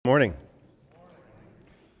morning.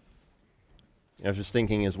 I was just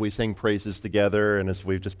thinking as we sing praises together and as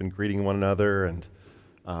we've just been greeting one another, and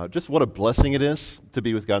just what a blessing it is to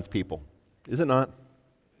be with God's people. Is it not?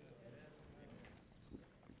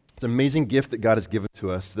 It's an amazing gift that God has given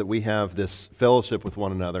to us, that we have this fellowship with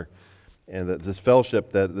one another, and that this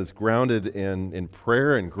fellowship that is grounded in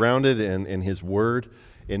prayer and grounded in His Word,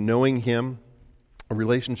 in knowing Him, a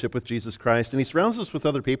relationship with Jesus Christ. And He surrounds us with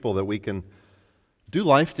other people that we can do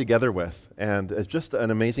life together with, and it's just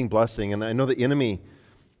an amazing blessing. And I know the enemy,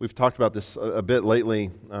 we've talked about this a bit lately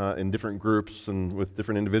in different groups and with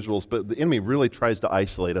different individuals, but the enemy really tries to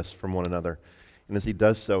isolate us from one another. And as he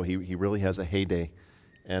does so, he really has a heyday.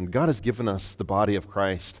 And God has given us the body of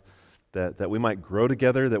Christ that we might grow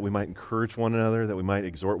together, that we might encourage one another, that we might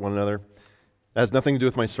exhort one another. That has nothing to do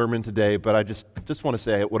with my sermon today, but I just want to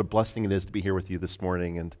say what a blessing it is to be here with you this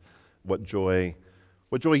morning, and what joy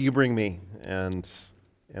you bring me, and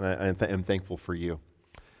I am thankful for you.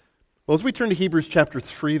 Well, as we turn to Hebrews chapter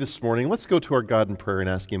 3 this morning, let's go to our God in prayer and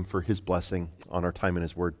ask Him for His blessing on our time in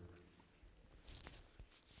His Word.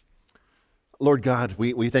 Lord God,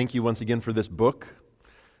 we thank You once again for this book,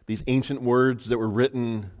 these ancient words that were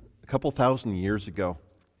written a couple thousand years ago.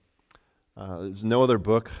 There's no other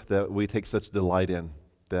book that we take such delight in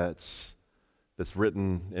that's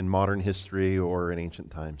written in modern history or in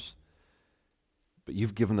ancient times. But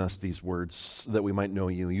You've given us these words that we might know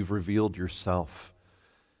You. You've revealed Yourself.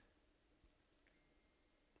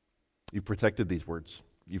 You've protected these words.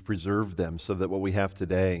 You've preserved them so that what we have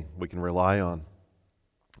today we can rely on,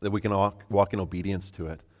 that we can walk in obedience to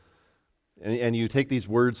it. And You take these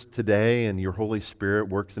words today, and Your Holy Spirit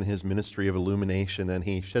works in His ministry of illumination, and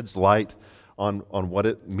He sheds light on what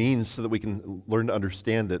it means so that we can learn to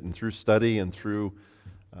understand it. And through study and through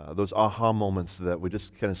those aha moments that we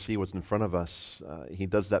just kind of see what's in front of us, He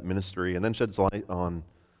does that ministry and then sheds light on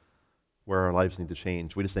where our lives need to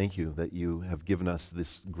change. We just thank You that You have given us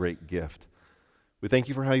this great gift. We thank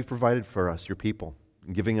You for how You've provided for us, Your people,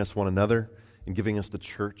 in giving us one another, in giving us the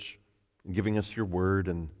church, in giving us Your Word,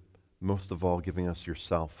 and most of all, giving us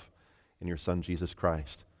Yourself and Your Son, Jesus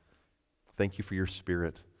Christ. Thank You for Your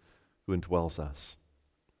Spirit who indwells us.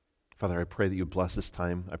 Father, I pray that You would bless this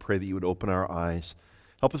time. I pray that You would open our eyes.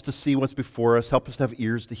 Help us to see what's before us. Help us to have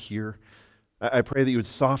ears to hear. I pray that You would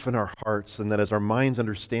soften our hearts, and that as our minds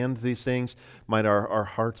understand these things, might our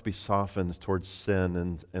hearts be softened towards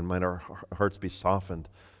sin, and might our hearts be softened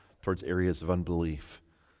towards areas of unbelief.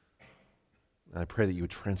 And I pray that You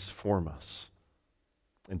would transform us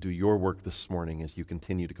and do Your work this morning as You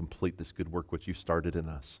continue to complete this good work which You started in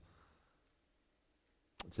us.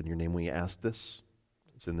 It's in Your name we ask this.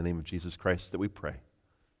 It's in the name of Jesus Christ that we pray.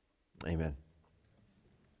 Amen.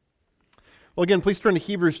 Well, again, please turn to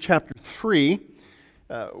Hebrews chapter 3.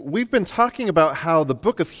 We've been talking about how the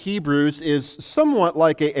book of Hebrews is somewhat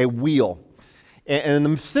like a wheel. And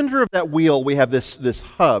in the center of that wheel, we have this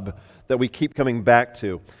hub that we keep coming back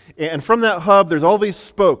to. And from that hub, there's all these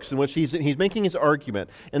spokes in which he's making his argument.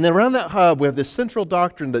 And then around that hub, we have this central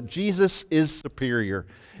doctrine that Jesus is superior.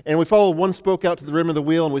 And we follow one spoke out to the rim of the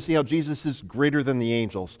wheel, and we see how Jesus is greater than the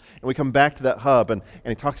angels. And we come back to that hub, and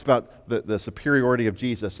he talks about the superiority of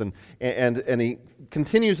Jesus. And he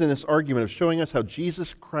continues in this argument of showing us how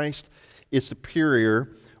Jesus Christ is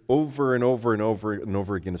superior over and over and over and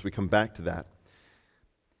over again as we come back to that.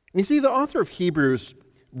 And you see, the author of Hebrews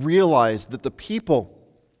realized that the people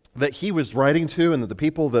that he was writing to, and that the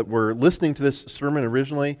people that were listening to this sermon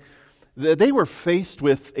originally, that they were faced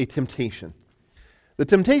with a temptation. The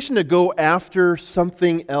temptation to go after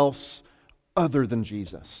something else other than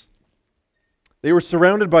Jesus. They were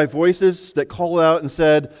surrounded by voices that called out and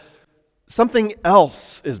said, something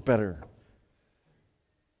else is better.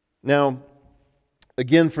 Now,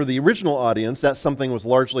 again, for the original audience, that something was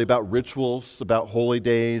largely about rituals, about holy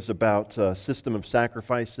days, about a system of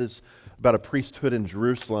sacrifices, about a priesthood in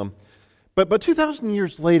Jerusalem. But 2,000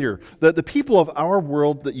 years later, the people of our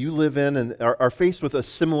world that you live in and are faced with a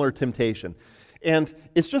similar temptation. And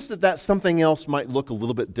it's just that something else might look a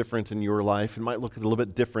little bit different in your life. It might look a little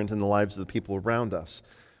bit different in the lives of the people around us.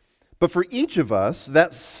 But for each of us,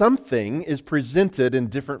 that something is presented in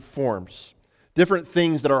different forms. Different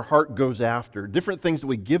things that our heart goes after. Different things that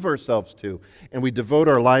we give ourselves to and we devote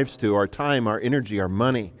our lives to, our time, our energy, our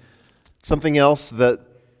money. Something else that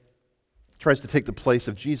tries to take the place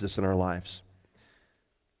of Jesus in our lives.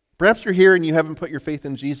 Perhaps you're here and you haven't put your faith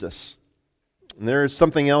in Jesus. And there's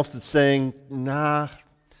something else that's saying, nah,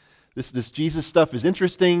 this Jesus stuff is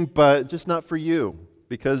interesting, but just not for you,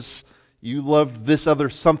 because you love this other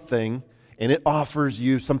something, and it offers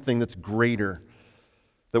you something that's greater,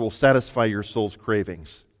 that will satisfy your soul's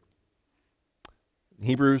cravings.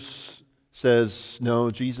 Hebrews says, no,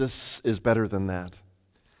 Jesus is better than that.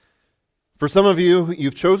 For some of you,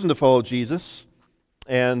 you've chosen to follow Jesus,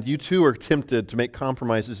 and you too are tempted to make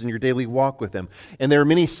compromises in your daily walk with Him. And there are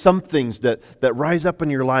many somethings that rise up in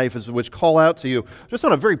your life which call out to you just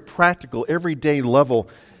on a very practical, everyday level.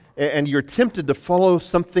 And you're tempted to follow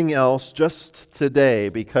something else just today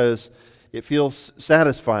because it feels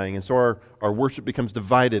satisfying. And so our worship becomes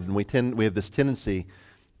divided, and we have this tendency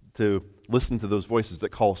to listen to those voices that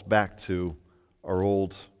call us back to our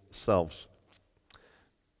old selves.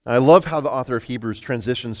 I love how the author of Hebrews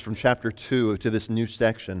transitions from chapter 2 to this new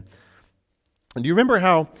section. And do you remember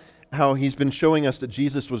how he's been showing us that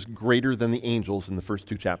Jesus was greater than the angels in the first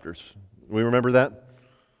 2 chapters? We remember that?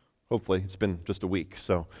 Hopefully. It's been just a week.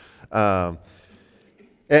 And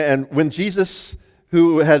when Jesus,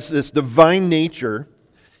 who has this divine nature,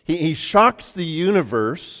 he shocks the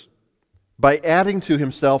universe by adding to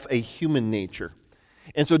himself a human nature.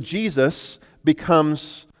 And so Jesus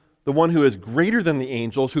becomes the one who is greater than the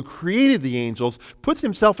angels, who created the angels, puts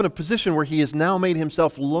himself in a position where he has now made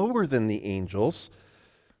himself lower than the angels.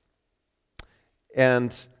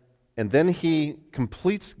 And then he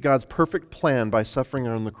completes God's perfect plan by suffering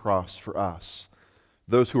on the cross for us,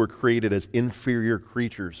 those who were created as inferior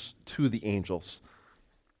creatures to the angels.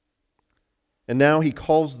 And now he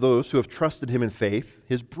calls those who have trusted him in faith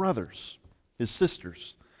his brothers, his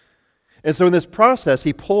sisters. And so in this process,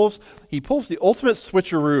 he pulls the ultimate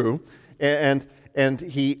switcheroo, and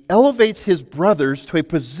he elevates his brothers to a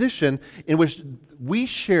position in which we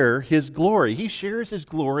share his glory. He shares his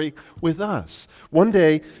glory with us. One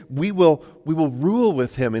day, we will rule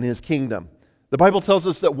with him in his kingdom. The Bible tells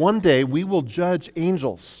us that one day we will judge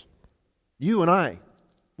angels. You and I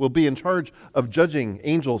will be in charge of judging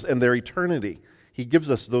angels and their eternity. He gives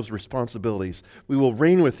us those responsibilities. We will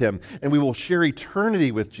reign with him, and we will share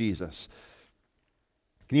eternity with Jesus.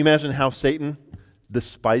 Can you imagine how Satan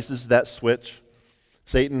despises that switch?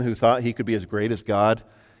 Satan, who thought he could be as great as God,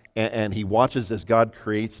 and he watches as God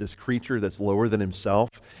creates this creature that's lower than himself,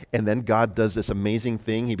 and then God does this amazing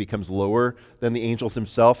thing. He becomes lower than the angels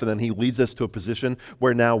himself, and then he leads us to a position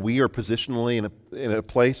where now we are positionally in a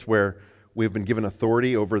place where we've been given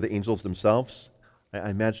authority over the angels themselves. I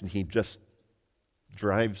imagine he just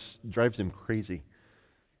drives him crazy.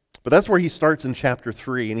 But that's where he starts in chapter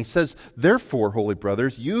 3. And he says, therefore, holy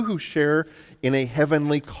brothers, you who share in a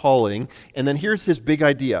heavenly calling. And then here's his big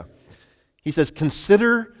idea. He says,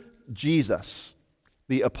 consider Jesus,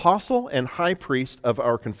 the apostle and high priest of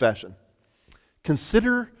our confession.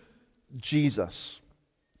 Consider Jesus.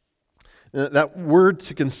 That word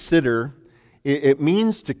to consider, it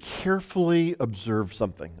means to carefully observe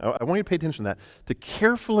something. I want you to pay attention to that. To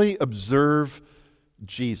carefully observe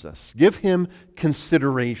Jesus. Give him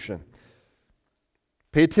consideration.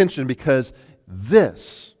 Pay attention, because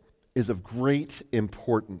this is of great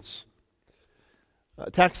importance.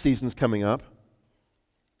 Tax season's coming up.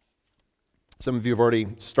 Some of you have already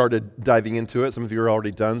started diving into it. Some of you are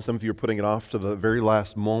already done. Some of you are putting it off to the very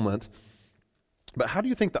last moment. But how do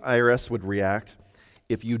you think the IRS would react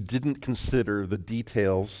if you didn't consider the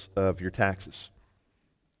details of your taxes?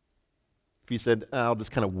 If you said, I'll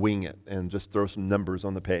just kind of wing it and just throw some numbers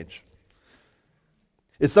on the page.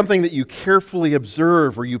 It's something that you carefully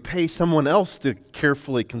observe, or you pay someone else to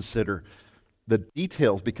carefully consider the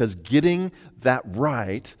details, because getting that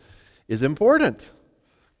right is important.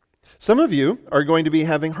 Some of you are going to be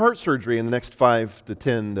having heart surgery in the next 5 to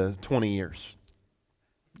 10 to 20 years.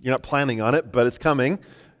 You're not planning on it, but it's coming.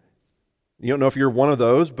 You don't know if you're one of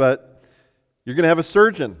those, but you're going to have a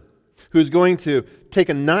surgeon who's going to take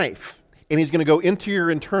a knife, and he's going to go into your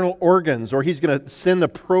internal organs, or he's going to send a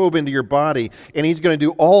probe into your body, and he's going to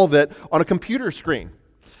do all of it on a computer screen.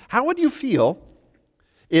 How would you feel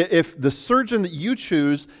if the surgeon that you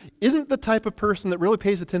choose isn't the type of person that really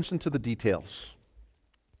pays attention to the details?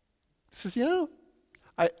 He says,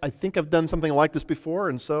 I think I've done something like this before,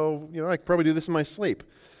 and so, I could probably do this in my sleep.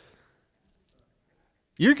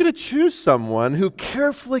 You're going to choose someone who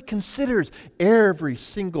carefully considers every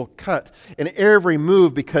single cut and every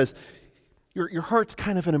move, because your heart's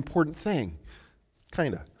kind of an important thing.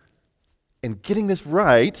 Kind of. And getting this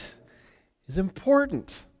right is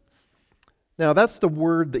important. Now, that's the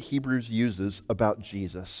word that Hebrews uses about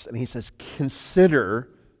Jesus. And he says, consider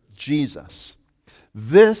Jesus.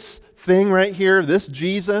 This thing right here, this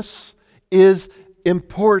Jesus, is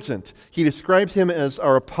important. He describes him as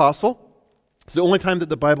our apostle. It's the only time that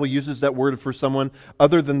the Bible uses that word for someone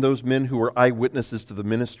other than those men who were eyewitnesses to the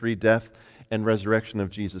ministry, death, and resurrection of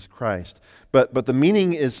Jesus Christ. But the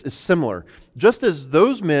meaning is similar. Just as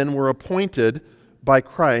those men were appointed by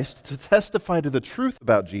Christ to testify to the truth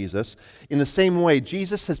about Jesus. In the same way,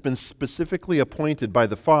 Jesus has been specifically appointed by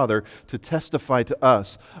the Father to testify to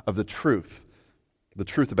us of the truth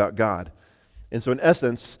about God. And so in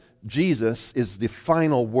essence, Jesus is the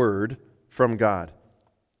final word from God.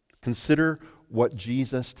 Consider what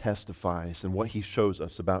Jesus testifies and what he shows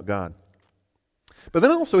us about God. But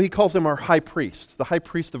then also he calls him our high priest, the high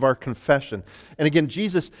priest of our confession. And again,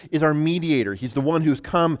 Jesus is our mediator. He's the one who's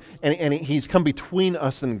come and he's come between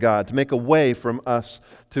us and God to make a way from us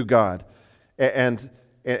to God and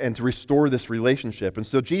to restore this relationship. And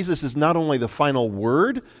so Jesus is not only the final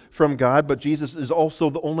word from God, but Jesus is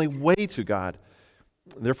also the only way to God.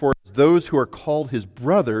 Therefore, as those who are called his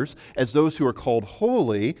brothers, as those who are called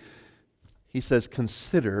holy, he says,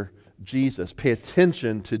 consider Jesus. Pay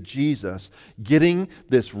attention to Jesus. Getting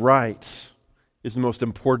this right is the most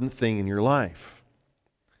important thing in your life.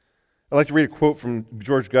 I'd like to read a quote from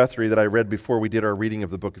George Guthrie that I read before we did our reading of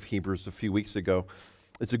the book of Hebrews a few weeks ago.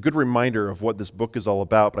 It's a good reminder of what this book is all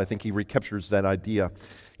about, but I think he recaptures that idea.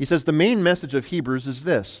 He says, the main message of Hebrews is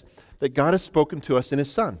this, that God has spoken to us in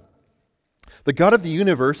his Son. The God of the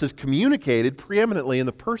universe is communicated preeminently in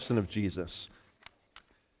the person of Jesus.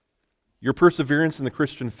 Your perseverance in the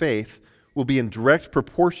Christian faith will be in direct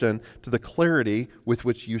proportion to the clarity with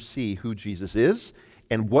which you see who Jesus is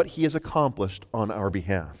and what he has accomplished on our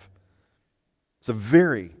behalf. It's a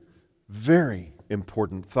very, very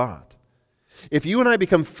important thought. If you and I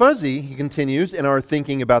become fuzzy, he continues, in our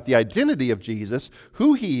thinking about the identity of Jesus,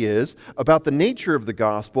 who he is, about the nature of the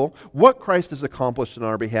gospel, what Christ has accomplished on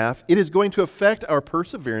our behalf, it is going to affect our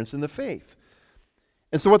perseverance in the faith.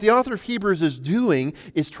 And so what the author of Hebrews is doing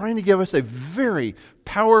is trying to give us a very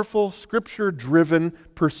powerful, scripture-driven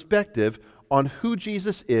perspective on who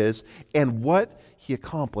Jesus is and what he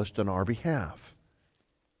accomplished on our behalf.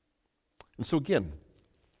 And so again,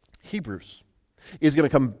 Hebrews is going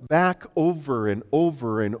to come back over and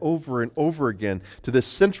over and over and over again to this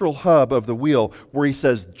central hub of the wheel where he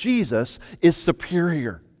says Jesus is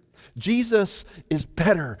superior. Jesus is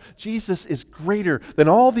better. Jesus is greater than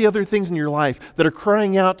all the other things in your life that are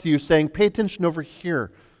crying out to you saying, pay attention over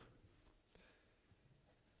here.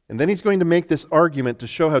 And then he's going to make this argument to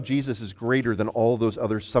show how Jesus is greater than all those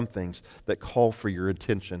other somethings that call for your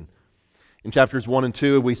attention. In chapters 1 and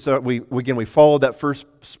 2, we followed that first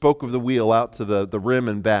spoke of the wheel out to the rim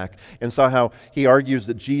and back and saw how he argues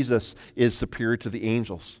that Jesus is superior to the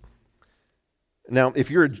angels. Now, if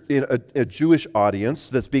you're a Jewish audience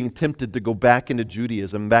that's being tempted to go back into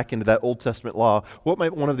Judaism, back into that Old Testament law, what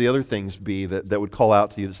might one of the other things be that would call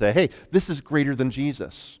out to you to say, hey, this is greater than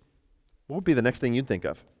Jesus? What would be the next thing you'd think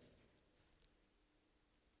of?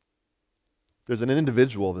 There's an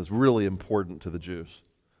individual that's really important to the Jews.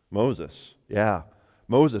 Moses, yeah.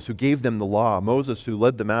 Moses, who gave them the law. Moses, who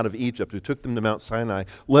led them out of Egypt, who took them to Mount Sinai,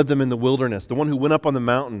 led them in the wilderness. The one who went up on the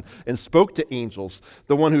mountain and spoke to angels.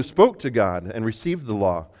 The one who spoke to God and received the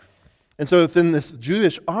law. And so within this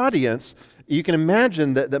Jewish audience, you can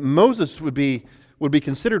imagine that Moses would be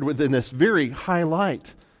considered within this very high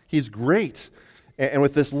light. He's great. And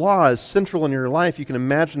with this law as central in your life, you can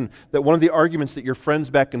imagine that one of the arguments that your friends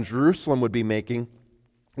back in Jerusalem would be making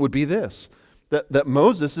would be this, that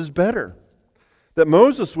Moses is better. That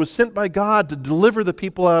Moses was sent by God to deliver the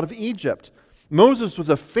people out of Egypt. Moses was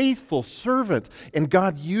a faithful servant, and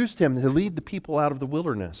God used him to lead the people out of the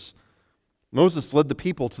wilderness. Moses led the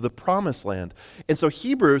people to the promised land. And so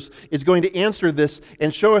Hebrews is going to answer this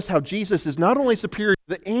and show us how Jesus is not only superior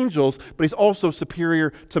to the angels, but he's also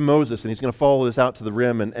superior to Moses. And he's going to follow this out to the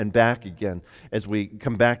rim and back again as we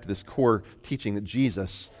come back to this core teaching that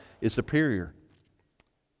Jesus is superior.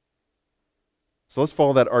 So let's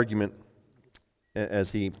follow that argument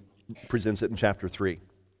as he presents it in chapter 3.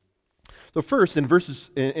 So first, in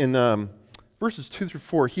verses 2 through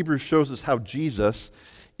 4, Hebrews shows us how Jesus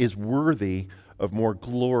is worthy of more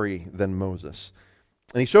glory than Moses.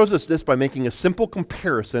 And he shows us this by making a simple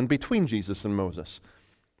comparison between Jesus and Moses.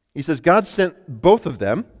 He says, God sent both of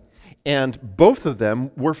them, and both of them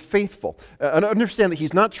were faithful. Understand that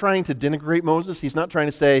he's not trying to denigrate Moses. He's not trying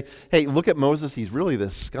to say, hey, look at Moses. He's really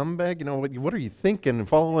this scumbag. You know, what are you thinking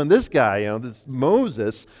following this guy? You know, this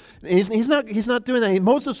Moses. He's not doing that.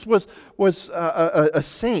 Moses was a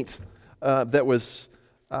saint that was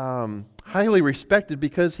highly respected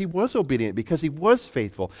because he was obedient, because he was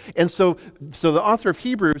faithful. And so the author of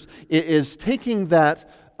Hebrews is taking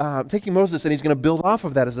Moses, and he's going to build off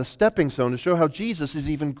of that as a stepping stone to show how Jesus is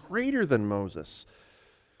even greater than Moses.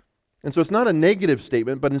 And so it's not a negative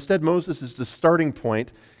statement, but instead Moses is the starting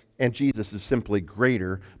point, and Jesus is simply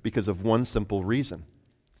greater because of one simple reason.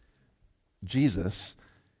 Jesus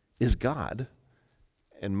is God,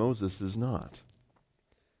 and Moses is not.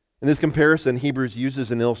 In this comparison, Hebrews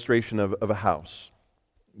uses an illustration of a house.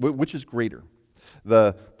 Which is greater?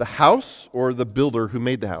 The house or the builder who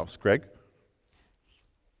made the house? Greg?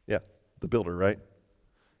 Yeah, the builder, right?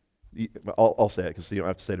 I'll say it because you don't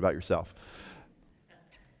have to say it about yourself.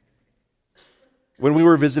 When we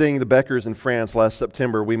were visiting the Beckers in France last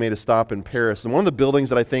September, we made a stop in Paris. And one of the buildings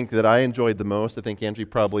that I think that I enjoyed the most, I think Angie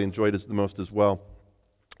probably enjoyed it the most as well,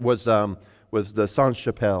 was the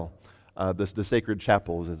Sainte-Chapelle, the Sacred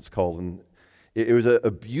Chapel, as it's called. And it was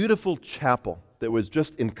a beautiful chapel that was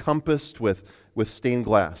just encompassed with stained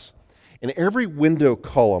glass. And every window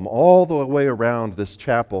column, all the way around this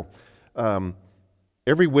chapel,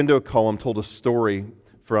 every window column told a story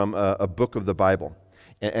from a book of the Bible.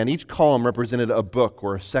 And each column represented a book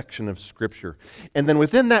or a section of Scripture. And then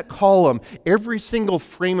within that column, every single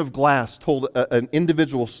frame of glass told an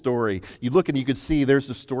individual story. You look and you could see there's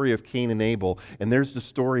the story of Cain and Abel, and there's the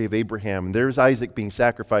story of Abraham, and there's Isaac being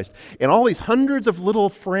sacrificed. And all these hundreds of little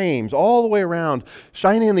frames all the way around,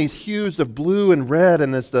 shining in these hues of blue and red,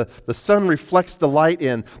 and as the sun reflects the light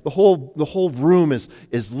in, the whole room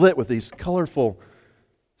is lit with these colorful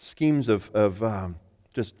schemes of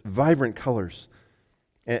just vibrant colors.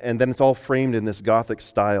 And then it's all framed in this Gothic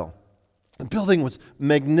style. The building was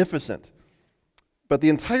magnificent. But the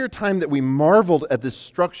entire time that we marveled at this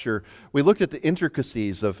structure, we looked at the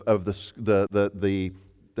intricacies of the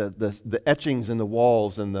etchings in the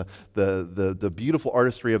walls and the beautiful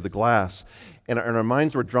artistry of the glass. And our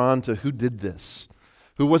minds were drawn to who did this.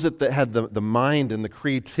 Who was it that had the mind and the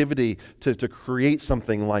creativity to create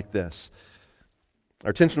something like this? Our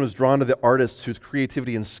attention was drawn to the artist whose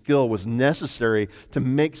creativity and skill was necessary to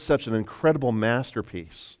make such an incredible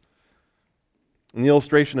masterpiece. In the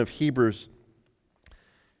illustration of Hebrews,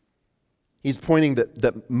 he's pointing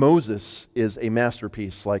that Moses is a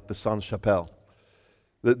masterpiece like the Sainte-Chapelle.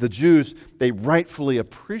 The Jews, they rightfully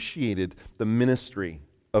appreciated the ministry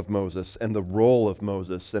of Moses and the role of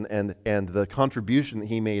Moses and the contribution that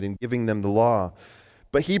he made in giving them the law.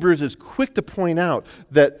 But Hebrews is quick to point out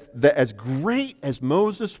that as great as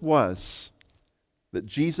Moses was, that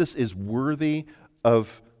Jesus is worthy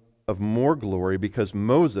of more glory because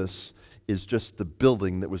Moses is just the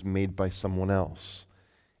building that was made by someone else.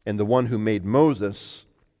 And the one who made Moses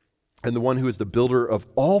and the one who is the builder of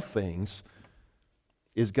all things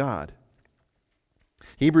is God.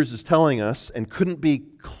 Hebrews is telling us, and couldn't be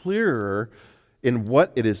clearer in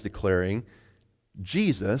what it is declaring,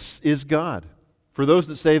 Jesus is God. For those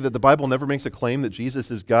that say that the Bible never makes a claim that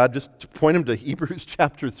Jesus is God, just point them to Hebrews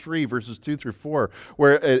chapter 3, verses 2 through 4,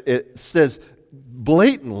 where it says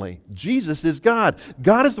blatantly, Jesus is God.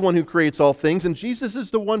 God is the one who creates all things, and Jesus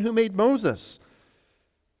is the one who made Moses.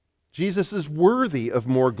 Jesus is worthy of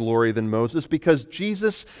more glory than Moses because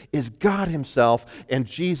Jesus is God himself, and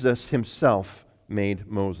Jesus himself made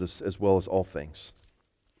Moses as well as all things.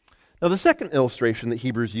 Now, the second illustration that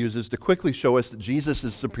Hebrews uses to quickly show us that Jesus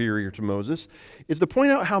is superior to Moses is to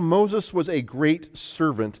point out how Moses was a great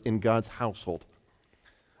servant in God's household.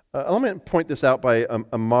 Let me point this out by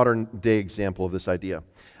a modern-day example of this idea.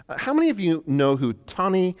 How many of you know who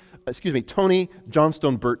Tony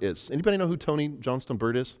Johnstone Burt is? Anybody know who Tony Johnstone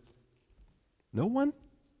Burt is? No one?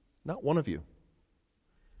 Not one of you.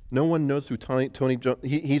 No one knows who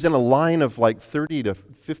he's in a line of like 30 to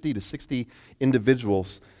 50 to 60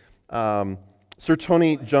 individuals. Sir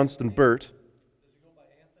Tony Johnstone Burt. Does he go by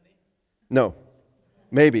Anthony? No.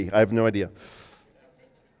 Maybe. I have no idea.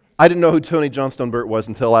 I didn't know who Tony Johnstone Burt was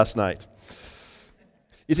until last night.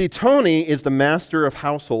 You see, Tony is the master of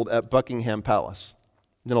household at Buckingham Palace.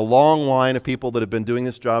 There's a long line of people that have been doing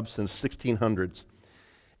this job since 1600s.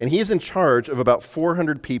 And he is in charge of about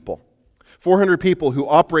 400 people. 400 people who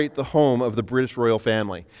operate the home of the British royal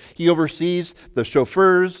family. He oversees the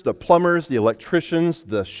chauffeurs, the plumbers, the electricians,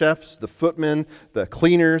 the chefs, the footmen, the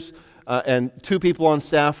cleaners, and 2 people on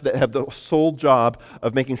staff that have the sole job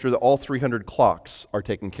of making sure that all 300 clocks are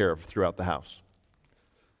taken care of throughout the house.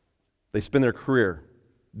 They spend their career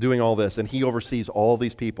doing all this, and he oversees all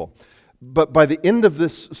these people. But by the end of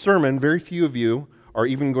this sermon, very few of you are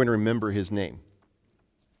even going to remember his name.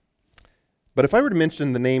 But if I were to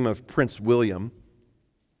mention the name of Prince William,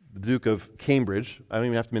 the Duke of Cambridge, I don't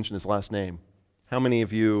even have to mention his last name. How many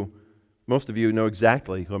of you, most of you know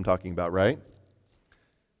exactly who I'm talking about, right?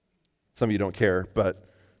 Some of you don't care,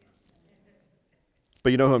 but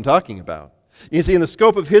you know who I'm talking about. You see, in the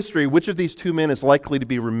scope of history, which of these 2 men is likely to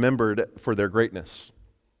be remembered for their greatness?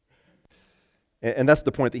 And that's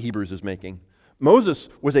the point that Hebrews is making. Moses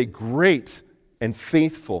was a great and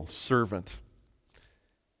faithful servant.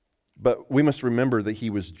 But we must remember that he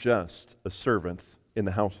was just a servant in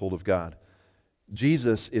the household of God.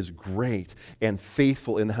 Jesus is great and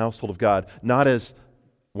faithful in the household of God, not as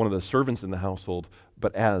one of the servants in the household,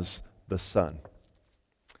 but as the Son.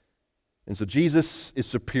 And so Jesus is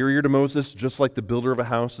superior to Moses, just like the builder of a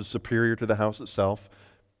house is superior to the house itself,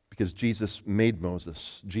 because Jesus made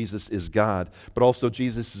Moses. Jesus is God. But also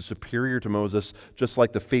Jesus is superior to Moses, just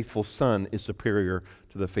like the faithful son is superior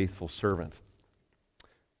to the faithful servant.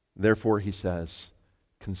 Therefore, he says,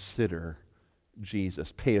 consider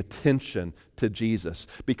Jesus. Pay attention to Jesus.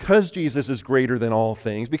 Because Jesus is greater than all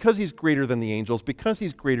things, because he's greater than the angels, because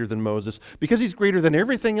he's greater than Moses, because he's greater than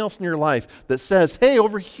everything else in your life that says, hey,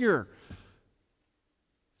 over here,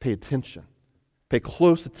 pay attention. Pay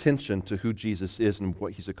close attention to who Jesus is and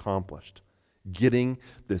what he's accomplished. Getting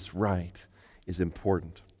this right is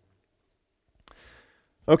important.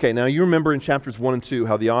 Okay, now you remember in chapters 1 and 2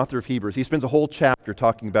 how the author of Hebrews, he spends a whole chapter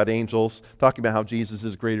talking about angels, talking about how Jesus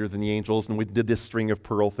is greater than the angels, and we did this string of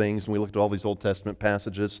pearl things, and we looked at all these Old Testament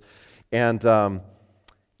passages. And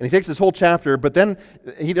he takes this whole chapter, but then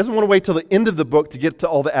he doesn't want to wait till the end of the book to get to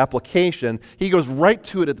all the application. He goes right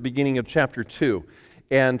to it at the beginning of chapter 2.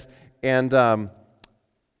 And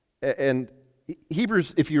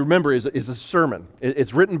Hebrews, if you remember, is a sermon.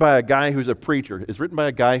 It's written by a guy who's a preacher. It's written by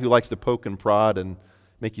a guy who likes to poke and prod and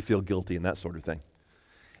make you feel guilty and that sort of thing.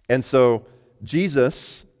 And so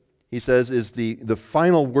Jesus, he says, is the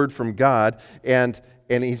final word from God, and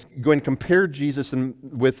he's going to compare Jesus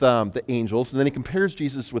with the angels, and then he compares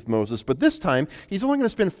Jesus with Moses. But this time, he's only going to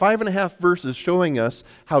spend 5.5 verses showing us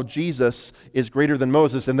how Jesus is greater than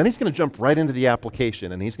Moses, and then he's going to jump right into the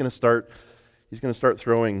application, and he's going to start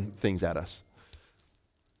throwing things at us.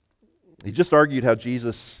 He just argued how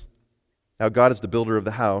God is the builder of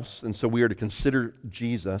the house, and so we are to consider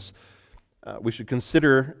Jesus. We should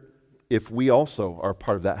consider if we also are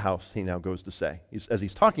part of that house, he now goes to say. As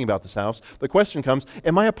he's talking about this house, the question comes,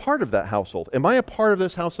 am I a part of that household? Am I a part of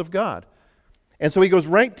this house of God? And so he goes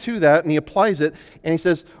right to that, and he applies it, and he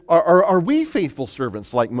says, are we faithful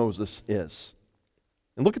servants like Moses is?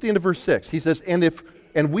 And look at the end of verse 6. He says,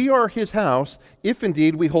 and we are his house, if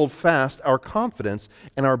indeed we hold fast our confidence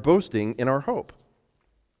and our boasting in our hope.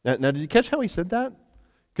 Now did you catch how he said that?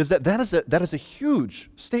 Because that is a huge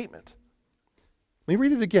statement. Let me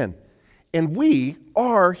read it again. And we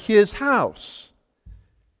are his house,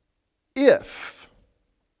 if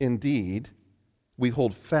indeed we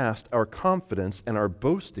hold fast our confidence and our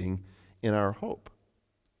boasting in our hope.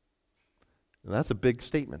 And that's a big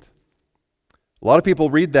statement. A lot of people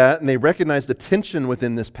read that and they recognize the tension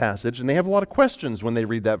within this passage, and they have a lot of questions when they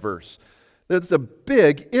read that verse. That's a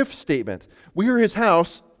big if statement. We are his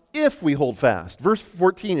house if we hold fast. Verse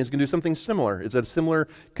 14 is going to do something similar. It's a similar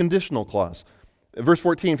conditional clause. Verse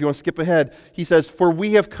 14, if you want to skip ahead, he says, for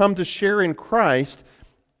we have come to share in Christ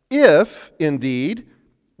if, indeed,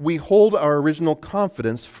 we hold our original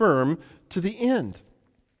confidence firm to the end.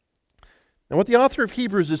 And what the author of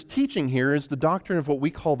Hebrews is teaching here is the doctrine of what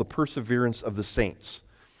we call the perseverance of the saints.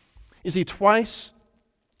 You see, twice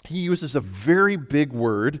he uses a very big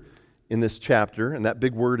word in this chapter, and that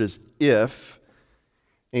big word is if.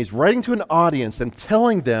 And he's writing to an audience and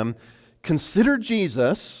telling them, consider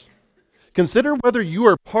Jesus. Consider whether you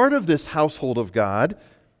are part of this household of God.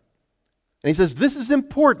 And he says, this is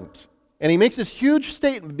important. And he makes this huge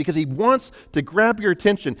statement because he wants to grab your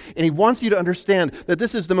attention. And he wants you to understand that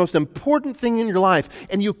this is the most important thing in your life.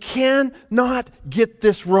 And you cannot get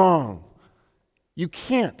this wrong. You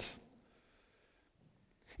can't.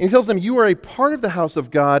 And he tells them, you are a part of the house of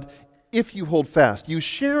God if you hold fast. You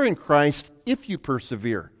share in Christ if you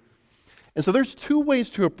persevere. And so there's two ways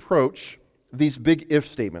to approach these big if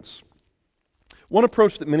statements. One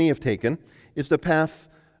approach that many have taken is the path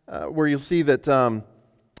where you'll see that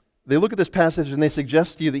they look at this passage and they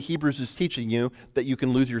suggest to you that Hebrews is teaching you that you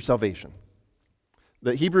can lose your salvation.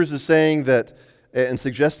 That Hebrews is saying that and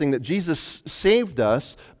suggesting that Jesus saved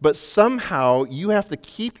us, but somehow you have to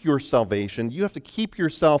keep your salvation, you have to keep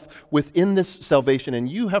yourself within this salvation, and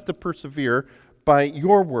you have to persevere by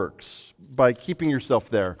your works, by keeping yourself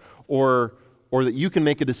there, or that you can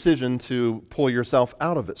make a decision to pull yourself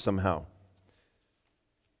out of it somehow.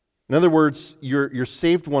 In other words, you're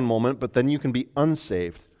saved one moment, but then you can be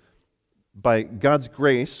unsaved. By God's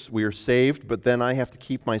grace, we are saved, but then I have to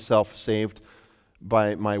keep myself saved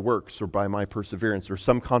by my works or by my perseverance or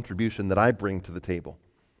some contribution that I bring to the table.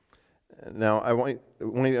 Now, I want you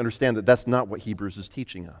to understand that that's not what Hebrews is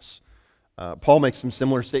teaching us. Paul makes some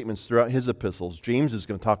similar statements throughout his epistles. James is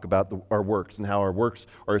going to talk about our works and how our works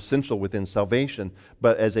are essential within salvation,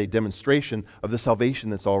 but as a demonstration of the salvation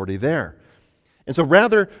that's already there. And so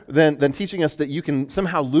rather than teaching us that you can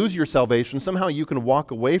somehow lose your salvation, somehow you can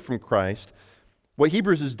walk away from Christ, what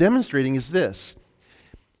Hebrews is demonstrating is this,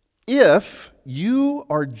 If you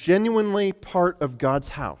are genuinely part of God's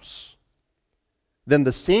house, then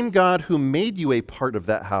the same God who made you a part of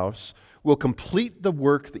that house will complete the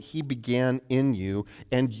work that he began in you,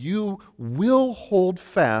 and you will hold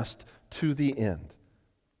fast to the end.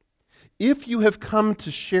 If you have come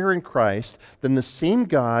to share in Christ, then the same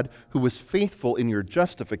God who was faithful in your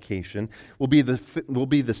justification will be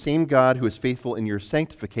the same God who is faithful in your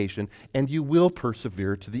sanctification, and you will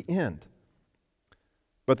persevere to the end.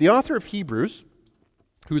 But the author of Hebrews,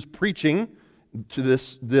 who's preaching to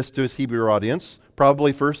this to his Hebrew audience,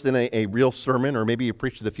 probably first in a real sermon, or maybe he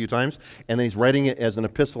preached it a few times, and then he's writing it as an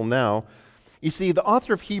epistle now. You see, the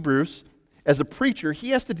author of Hebrews, as a preacher,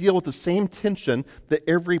 he has to deal with the same tension that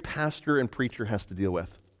every pastor and preacher has to deal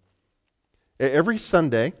with. Every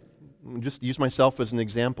Sunday, just use myself as an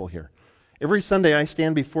example here. Every Sunday I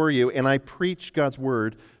stand before you and I preach God's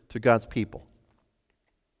word to God's people.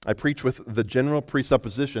 I preach with the general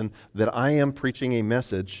presupposition that I am preaching a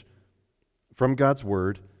message from God's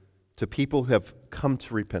word to people who have come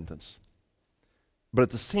to repentance. But at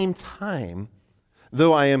the same time,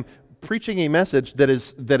 though I am preaching a message that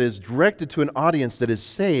is directed to an audience that is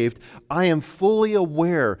saved, I am fully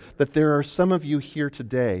aware that there are some of you here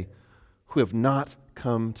today who have not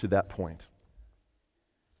come to that point.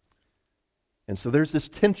 And so there's this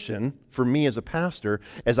tension for me as a pastor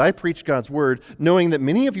as I preach God's word, knowing that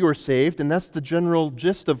many of you are saved, and that's the general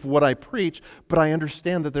gist of what I preach, but I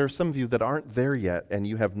understand that there are some of you that aren't there yet, and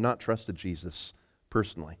you have not trusted Jesus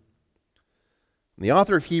personally. And the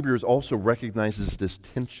author of Hebrews also recognizes this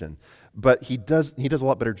tension, but he does a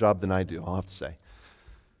lot better job than I do, I'll have to say.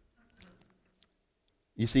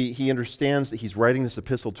 You see, he understands that he's writing this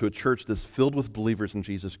epistle to a church that's filled with believers in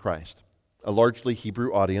Jesus Christ. A largely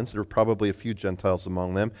Hebrew audience. There are probably a few Gentiles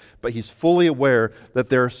among them, but he's fully aware that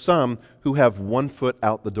there are some who have one foot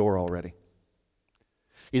out the door already.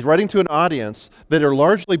 He's writing to an audience that are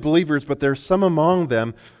largely believers, but there are some among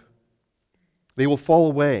them, they will fall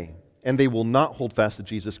away, and they will not hold fast to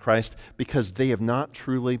Jesus Christ because they have not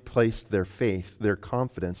truly placed their faith, their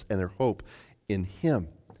confidence, and their hope in Him.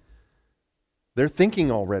 They're thinking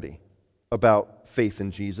already about faith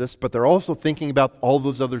in Jesus, but they're also thinking about all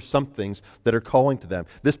those other somethings that are calling to them.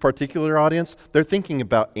 This particular audience, they're thinking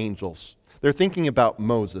about angels. They're thinking about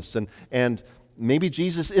Moses, and maybe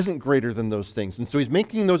Jesus isn't greater than those things. And so he's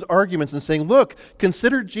making those arguments and saying, look,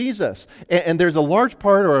 consider Jesus. And there's a large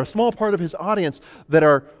part or a small part of his audience that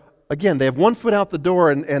are, again, they have one foot out the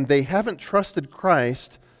door and they haven't trusted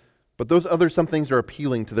Christ, but those other somethings are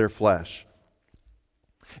appealing to their flesh.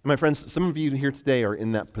 And my friends, some of you here today are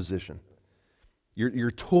in that position.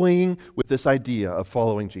 You're toying with this idea of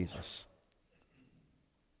following Jesus,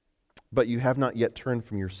 but you have not yet turned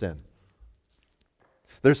from your sin.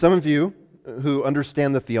 There's some of you who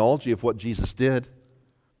understand the theology of what Jesus did.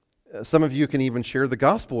 Some of you can even share the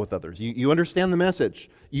gospel with others. You understand the message.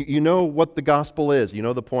 You know what the gospel is. You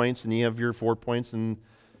know the points, and you have your 4 points, and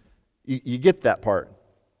you get that part.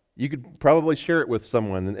 You could probably share it with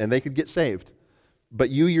someone, and they could get saved. But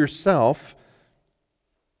you yourself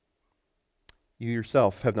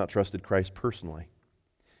have not trusted Christ personally.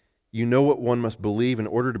 You know what one must believe in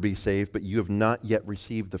order to be saved, but you have not yet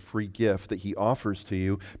received the free gift that He offers to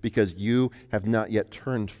you because you have not yet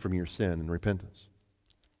turned from your sin and repentance.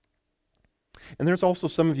 And there's also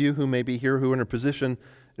some of you who may be here who are in a position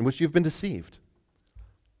in which you've been deceived.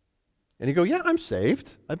 And you go, yeah, I'm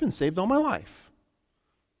saved. I've been saved all my life.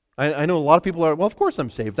 I know a lot of people are, well, of course I'm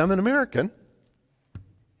saved. I'm an American.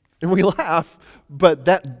 And we laugh, but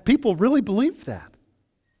that people really believe that.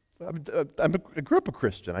 I grew up a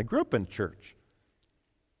Christian. I grew up in church.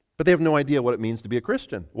 But they have no idea what it means to be a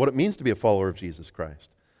Christian, what it means to be a follower of Jesus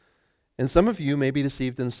Christ. And some of you may be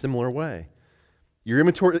deceived in a similar way. You're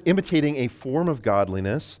imitating a form of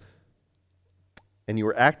godliness, and you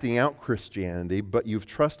are acting out Christianity, but you've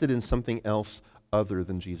trusted in something else other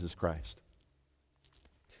than Jesus Christ.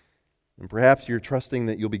 And perhaps you're trusting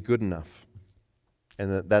that you'll be good enough,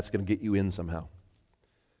 and that's going to get you in somehow.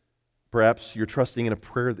 Perhaps you're trusting in a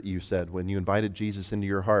prayer that you said when you invited Jesus into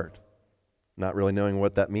your heart, not really knowing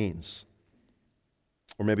what that means.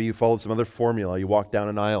 Or maybe you followed some other formula. You walked down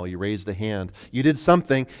an aisle, you raised a hand, you did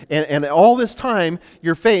something, and all this time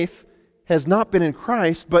your faith has not been in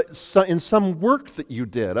Christ, but in some work that you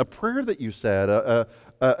did, a prayer that you said,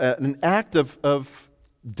 an act of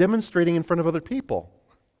demonstrating in front of other people.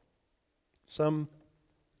 Some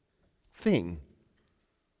thing.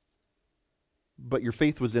 But your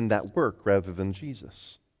faith was in that work rather than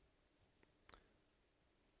Jesus.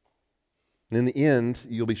 And in the end,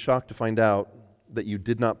 you'll be shocked to find out that you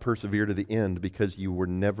did not persevere to the end because you were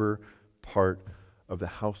never part of the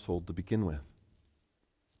household to begin with.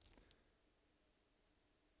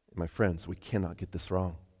 My friends, we cannot get this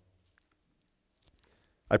wrong.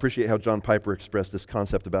 I appreciate how John Piper expressed this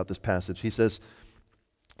concept about this passage. He says,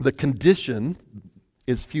 the condition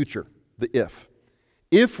is future, the if.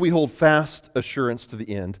 If we hold fast assurance to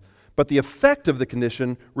the end, but the effect of the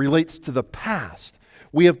condition relates to the past.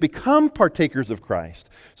 We have become partakers of Christ.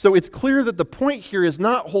 So it's clear that the point here is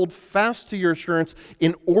not hold fast to your assurance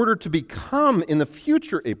in order to become in the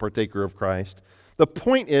future a partaker of Christ. The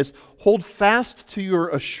point is hold fast to your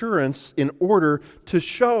assurance in order to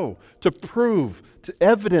show, to prove, to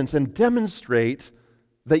evidence and demonstrate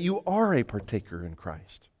that you are a partaker in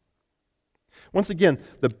Christ. Once again,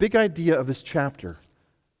 the big idea of this chapter,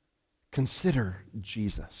 consider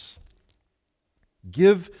Jesus.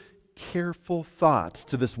 Give careful thought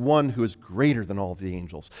to this one who is greater than all the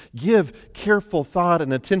angels. Give careful thought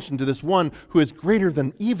and attention to this one who is greater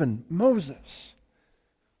than even Moses.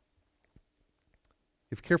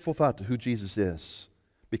 Give careful thought to who Jesus is,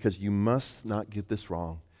 because you must not get this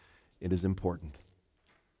wrong. It is important.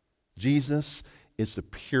 Jesus is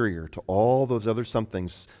superior to all those other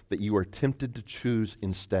somethings that you are tempted to choose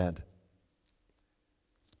instead.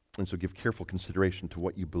 And so give careful consideration to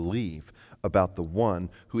what you believe about the one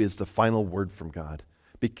who is the final word from God.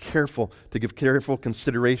 Be careful to give careful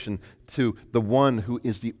consideration to the one who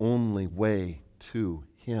is the only way to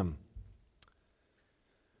Him.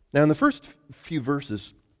 Now, in the first few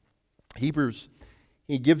verses, Hebrews,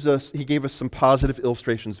 he gave us some positive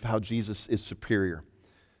illustrations of how Jesus is superior.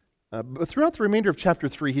 But throughout the remainder of chapter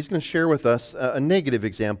 3, he's going to share with us a negative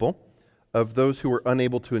example of those who are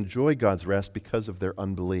unable to enjoy God's rest because of their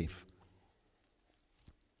unbelief.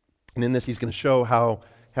 And in this, he's going to show how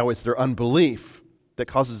it's their unbelief that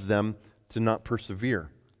causes them to not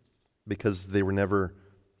persevere because they were never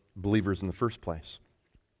believers in the first place.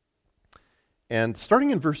 And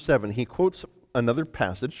starting in verse 7, he quotes another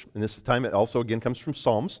passage, and this time it also again comes from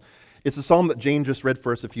Psalms. It's a psalm that Jane just read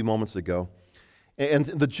for us a few moments ago. And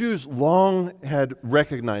the Jews long had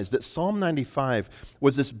recognized that Psalm 95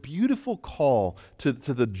 was this beautiful call to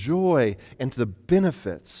the joy and to the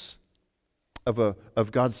benefits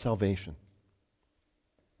of God's salvation.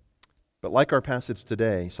 But like our passage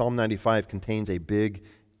today, Psalm 95 contains a big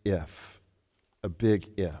if. A big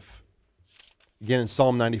if. Again, in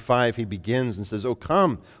Psalm 95, he begins and says, "Oh,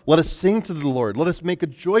 come, let us sing to the Lord. Let us make a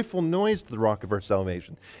joyful noise to the rock of our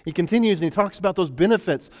salvation." He continues and he talks about those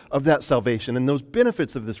benefits of that salvation and those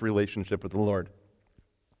benefits of this relationship with the Lord.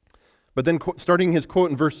 But then starting his quote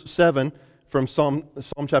in verse 7 from Psalm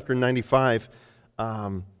chapter 95,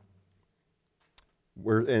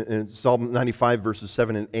 where in Psalm 95 verses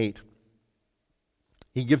 7 and 8,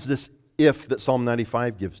 he gives this if that Psalm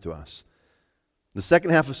 95 gives to us. The second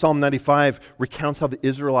half of Psalm 95 recounts how the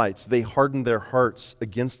Israelites, they hardened their hearts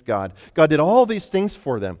against God. God did all these things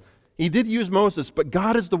for them. He did use Moses, but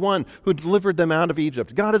God is the one who delivered them out of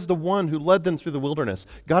Egypt. God is the one who led them through the wilderness.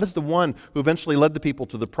 God is the one who eventually led the people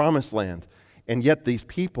to the promised land. And yet these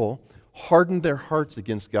people hardened their hearts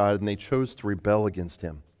against God and they chose to rebel against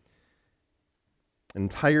Him. An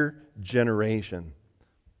entire generation,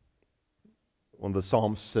 one of the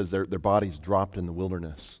Psalms says their bodies dropped in the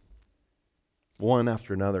wilderness. One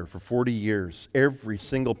after another, for 40 years. Every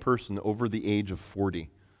single person over the age of 40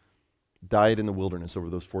 died in the wilderness over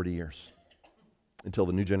those 40 years until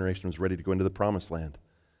the new generation was ready to go into the promised land.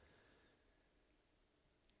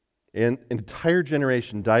 An entire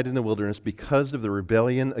generation died in the wilderness because of the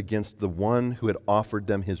rebellion against the one who had offered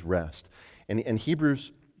them his rest. And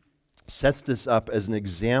Hebrews sets this up as an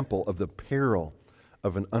example of the peril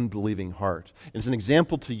of an unbelieving heart. It's an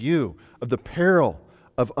example to you of the peril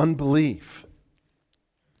of unbelief.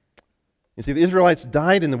 You see, the Israelites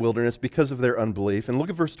died in the wilderness because of their unbelief. And look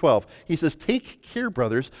at verse 12. He says, "Take care,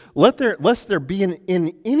 brothers, lest there be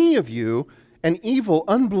in any of you an evil,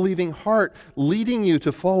 unbelieving heart leading you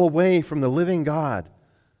to fall away from the living God.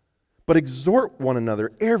 But exhort one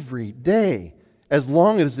another every day, as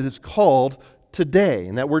long as it is called today."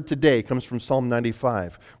 And that word today comes from Psalm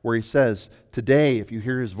 95, where he says, "Today, if you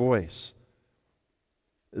hear His voice."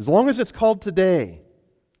 As long as it's called today,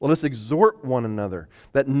 let us exhort one another,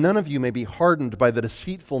 that none of you may be hardened by the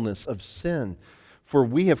deceitfulness of sin. For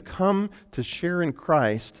we have come to share in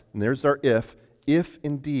Christ, and there's our if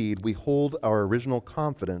indeed we hold our original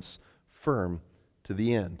confidence firm to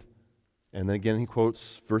the end. And then again he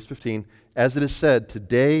quotes verse 15, "As it is said,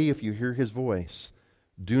 today if you hear His voice,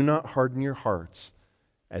 do not harden your hearts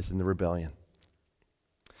as in the rebellion."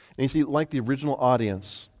 And you see, like the original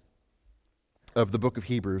audience of the book of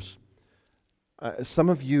Hebrews, some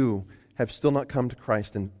of you have still not come to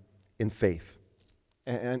Christ in faith,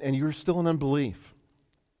 and you're still in unbelief.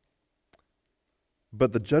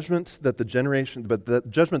 But the judgment that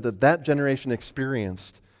that generation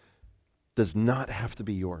experienced does not have to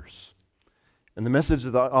be yours. And the message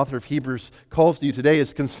that the author of Hebrews calls to you today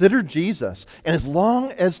is consider Jesus. And as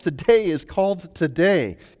long as today is called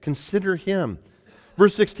today, consider him.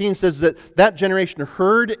 Verse 16 says that generation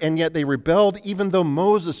heard and yet they rebelled even though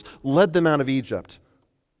Moses led them out of Egypt.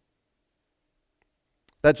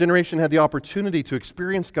 That generation had the opportunity to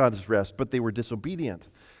experience God's rest, but they were disobedient.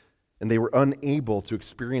 And they were unable to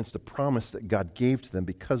experience the promise that God gave to them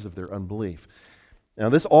because of their unbelief. Now,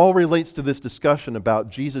 this all relates to this discussion about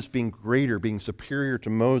Jesus being greater, being superior to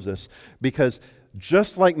Moses, because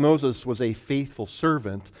just like Moses was a faithful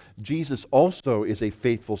servant, Jesus also is a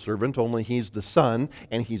faithful servant, only he's the Son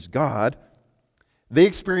and he's God. They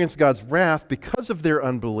experienced God's wrath because of their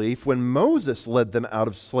unbelief when Moses led them out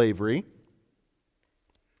of slavery.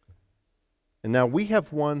 And now we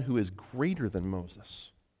have one who is greater than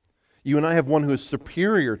Moses. You and I have one who is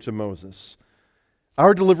superior to Moses.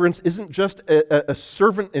 Our deliverance isn't just a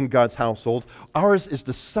servant in God's household. Ours is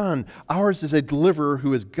the Son. Ours is a deliverer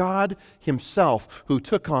who is God himself, who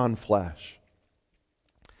took on flesh.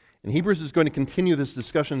 And Hebrews is going to continue this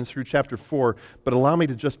discussion through chapter 4, but allow me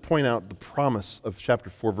to just point out the promise of chapter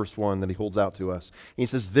 4, verse 1 that he holds out to us. He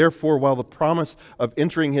says, therefore, while the promise of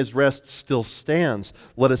entering his rest still stands,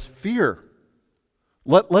 let us fear.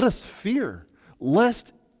 Let us fear,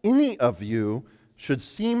 lest any of you should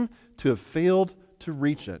seem to have failed to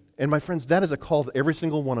reach it. And my friends, that is a call to every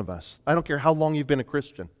single one of us. I don't care how long you've been a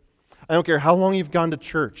Christian. I don't care how long you've gone to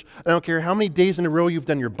church. I don't care how many days in a row you've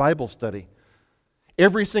done your Bible study.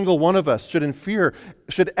 Every single one of us should in fear,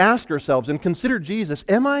 should ask ourselves and consider Jesus,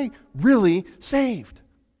 am I really saved?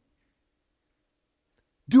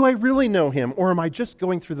 Do I really know him, or am I just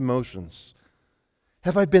going through the motions?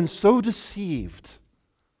 Have I been so deceived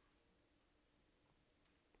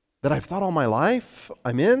that I've thought all my life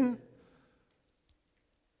I'm in,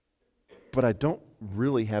 but I don't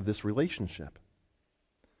really have this relationship?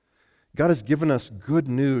 God has given us good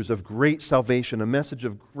news of great salvation, a message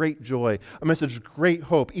of great joy, a message of great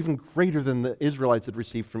hope, even greater than the Israelites had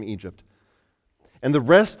received from Egypt. And the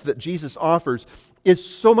rest that Jesus offers is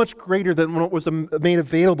so much greater than what was made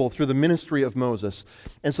available through the ministry of Moses.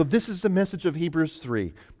 And so this is the message of Hebrews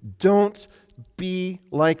 3. Don't be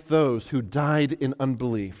like those who died in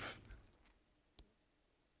unbelief.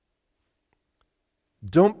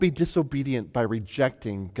 Don't be disobedient by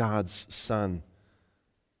rejecting God's Son.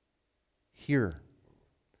 Hear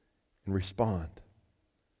and respond.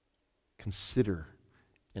 Consider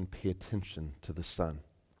and pay attention to the Son.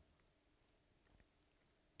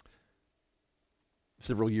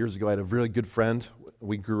 Several years ago, I had a really good friend.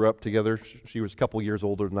 We grew up together. She was a couple years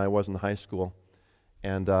older than I was in high school.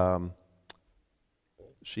 And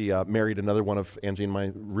she married another one of Angie and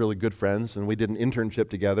my really good friends, and we did an internship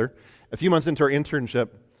together. A few months into our internship,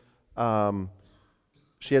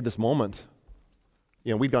 she had this moment.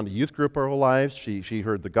 You know, we'd gone to youth group our whole lives. She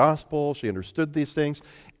heard the gospel. She understood these things.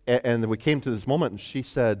 And then we came to this moment, and she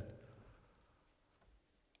said,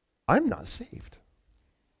 I'm not saved.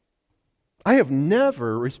 I have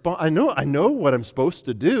never responded. I know what I'm supposed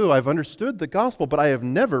to do. I've understood the gospel, but I have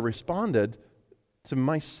never responded to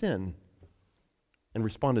my sin and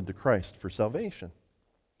responded to Christ for salvation.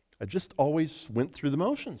 I just always went through the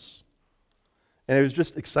motions. And it was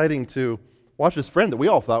just exciting to watch this friend that we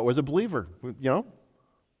all thought was a believer. You know,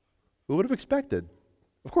 who would have expected?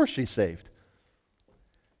 Of course she's saved.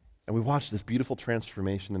 And we watched this beautiful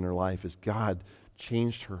transformation in her life as God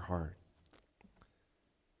changed her heart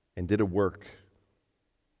and did a work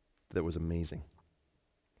that was amazing.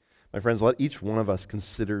 My friends, let each one of us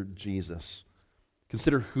consider Jesus.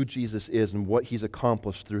 Consider who Jesus is and what he's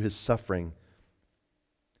accomplished through his suffering.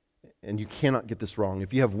 And you cannot get this wrong.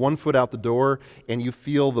 If you have one foot out the door and you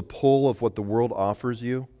feel the pull of what the world offers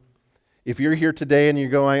you, if you're here today and you're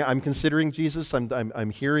going, I'm considering Jesus, I'm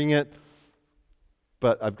hearing it,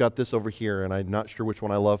 but I've got this over here and I'm not sure which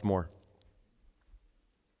one I love more.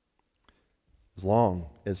 As long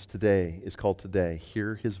as today is called today,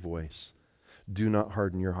 hear his voice. Do not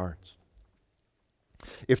harden your hearts.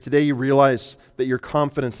 If today you realize that your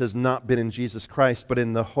confidence has not been in Jesus Christ, but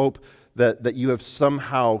in the hope that you have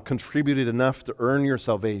somehow contributed enough to earn your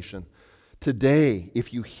salvation, today,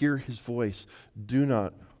 if you hear his voice, do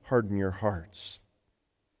not harden your hearts.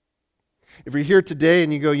 If you're here today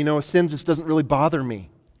and you go, you know, sin just doesn't really bother me.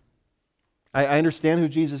 I understand who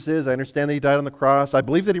Jesus is. I understand that he died on the cross. I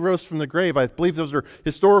believe that he rose from the grave. I believe those are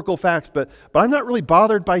historical facts, but I'm not really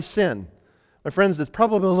bothered by sin. My friends, that's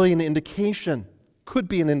probably an indication, could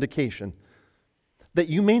be an indication, that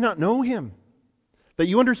you may not know him, that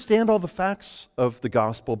you understand all the facts of the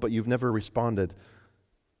gospel, but you've never responded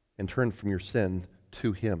and turn from your sin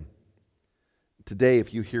to Him. Today,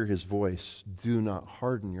 if you hear His voice, do not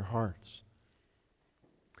harden your hearts.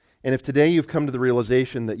 And if today you've come to the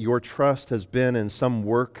realization that your trust has been in some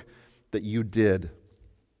work that you did,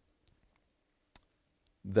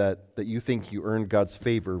 that you think you earned God's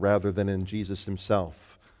favor rather than in Jesus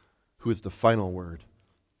Himself, who is the final word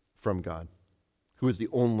from God, who is the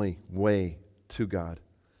only way to God,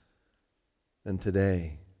 then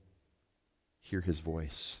today, hear His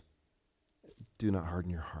voice. Do not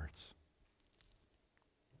harden your hearts.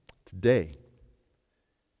 Today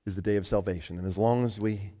is the day of salvation, and as long as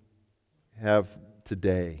we have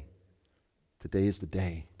today is the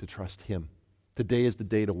day to trust Him. Today is the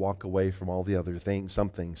day to walk away from all the other things, some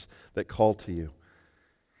things that call to you.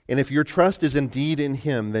 And if your trust is indeed in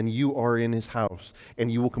Him, then you are in His house,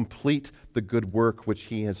 and you will complete the good work which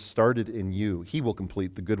He has started in you. He will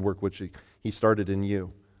complete the good work which He started in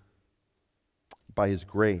you. By His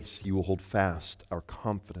grace, you will hold fast our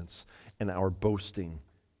confidence and our boasting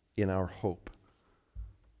in our hope,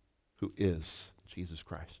 who is Jesus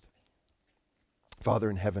Christ. Father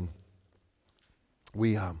in heaven,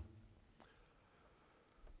 we've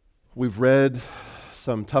read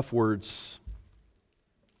some tough words.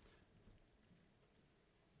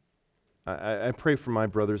 I pray for my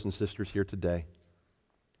brothers and sisters here today,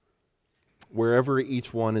 wherever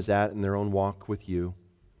each one is at in their own walk with you,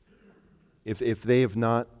 if they have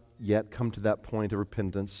not yet come to that point of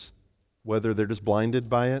repentance, whether they're just blinded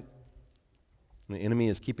by it, and the enemy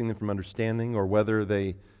is keeping them from understanding, or whether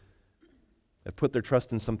they have put their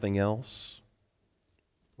trust in something else,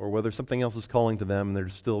 or whether something else is calling to them and they're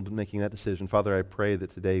still making that decision. Father, I pray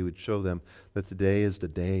that today you would show them that today is the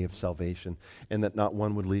day of salvation, and that not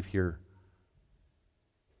one would leave here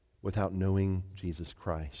without knowing Jesus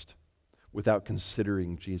Christ, without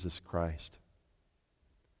considering Jesus Christ.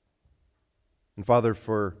 And Father,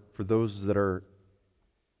 for those that are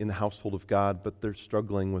in the household of God, but they're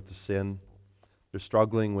struggling with the sin, they're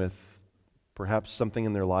struggling with perhaps something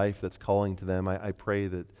in their life that's calling to them, I pray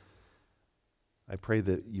that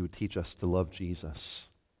you would teach us to love Jesus,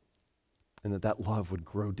 and that love would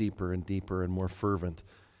grow deeper and deeper and more fervent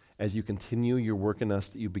as you continue your work in us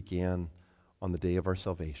that you began on the day of our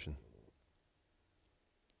salvation.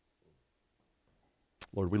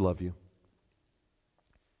 Lord, we love you.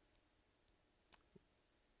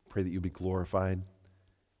 Pray that you be glorified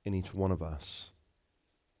in each one of us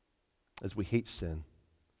as we hate sin,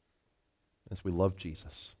 as we love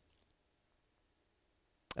Jesus,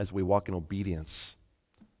 as we walk in obedience,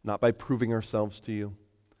 not by proving ourselves to you,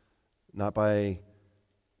 not by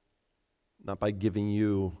giving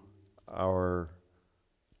you our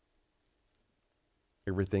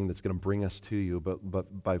everything that's going to bring us to you,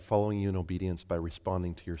 but by following you in obedience, by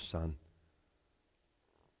responding to your Son.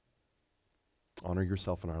 Honor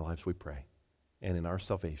yourself in our lives, we pray, and in our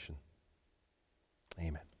salvation.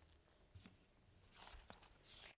 Amen.